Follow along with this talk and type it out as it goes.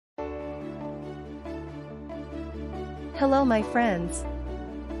Hello my friends.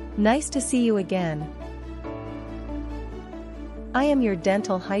 Nice to see you again. I am your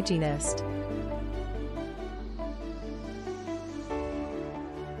dental hygienist.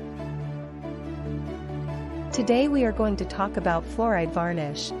 Today we are going to talk about fluoride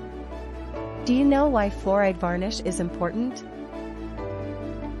varnish. Do you know why fluoride varnish is important?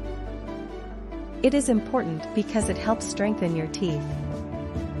 It is important because it helps strengthen your teeth.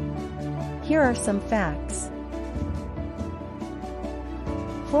 Here are some facts.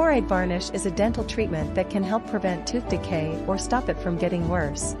 Fluoride varnish is a dental treatment that can help prevent tooth decay or stop it from getting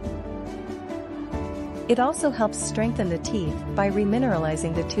worse. It also helps strengthen the teeth by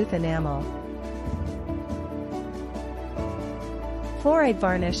remineralizing the tooth enamel. Fluoride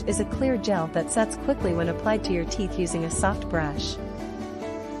varnish is a clear gel that sets quickly when applied to your teeth using a soft brush.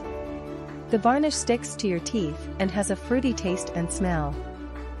 The varnish sticks to your teeth and has a fruity taste and smell.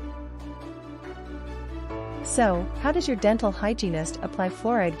 So, how does your dental hygienist apply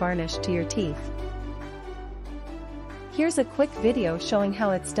fluoride varnish to your teeth? Here's a quick video showing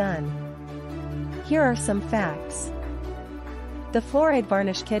how it's done. Here are some facts. The fluoride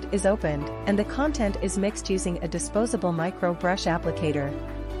varnish kit is opened, and the content is mixed using a disposable micro brush applicator.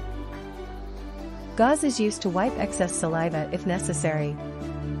 Gauze is used to wipe excess saliva if necessary.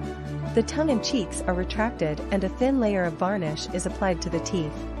 The tongue and cheeks are retracted and a thin layer of varnish is applied to the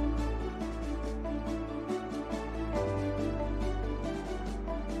teeth.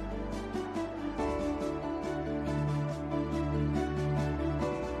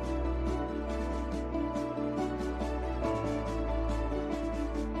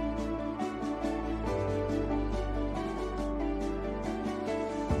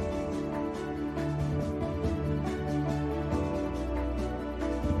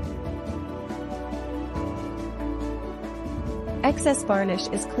 Excess varnish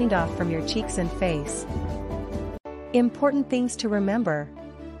is cleaned off from your cheeks and face. Important things to remember.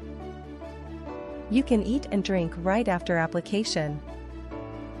 You can eat and drink right after application.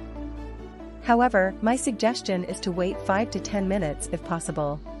 However, my suggestion is to wait 5 to 10 minutes if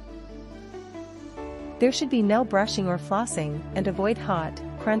possible. There should be no brushing or flossing, and avoid hot,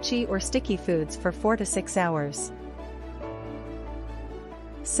 crunchy or sticky foods for 4 to 6 hours.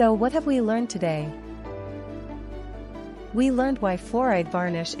 So what have we learned today? We learned why fluoride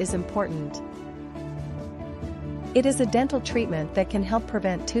varnish is important. It is a dental treatment that can help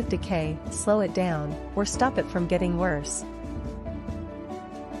prevent tooth decay, slow it down, or stop it from getting worse.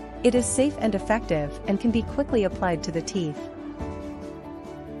 It is safe and effective and can be quickly applied to the teeth.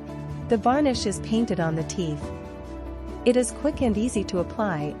 The varnish is painted on the teeth. It is quick and easy to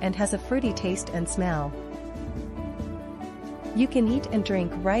apply and has a fruity taste and smell. You can eat and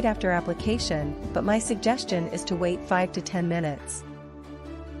drink right after application, but my suggestion is to wait 5 to 10 minutes.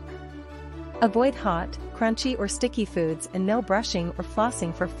 Avoid hot, crunchy or sticky foods and no brushing or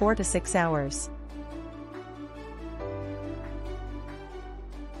flossing for 4 to 6 hours.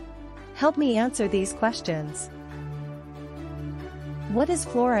 Help me answer these questions. What is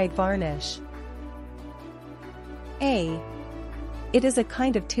fluoride varnish? A. It is a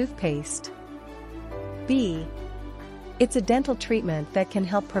kind of toothpaste. B. It's a dental treatment that can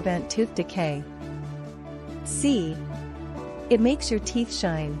help prevent tooth decay. C. It makes your teeth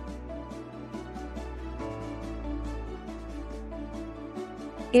shine.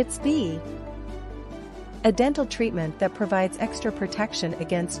 It's B. A dental treatment that provides extra protection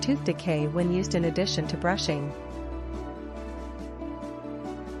against tooth decay when used in addition to brushing.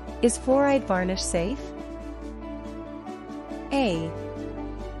 Is fluoride varnish safe? A.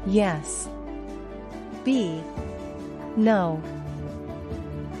 Yes. B. No.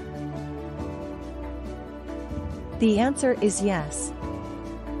 The answer is yes.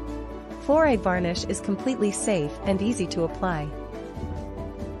 Fluoride varnish is completely safe and easy to apply.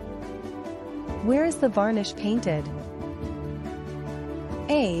 Where is the varnish painted?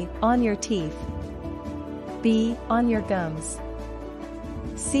 A. On your teeth. B. On your gums.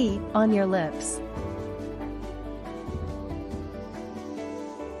 C. On your lips.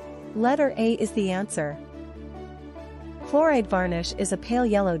 Letter A is the answer. Fluoride varnish is a pale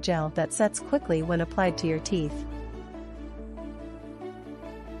yellow gel that sets quickly when applied to your teeth.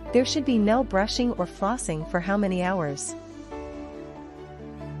 There should be no brushing or flossing for how many hours?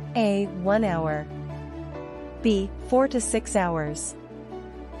 A. 1 hour. B. 4 to 6 hours.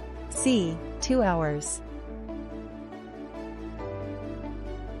 C. 2 hours.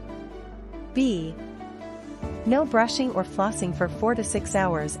 B. No brushing or flossing for 4 to 6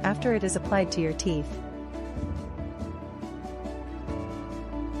 hours after it is applied to your teeth.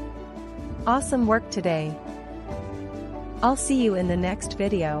 Awesome work today. I'll see you in the next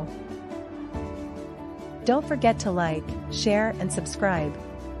video. Don't forget to like, share and subscribe.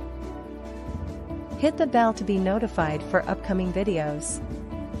 Hit the bell to be notified for upcoming videos.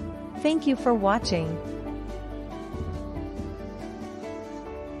 Thank you for watching.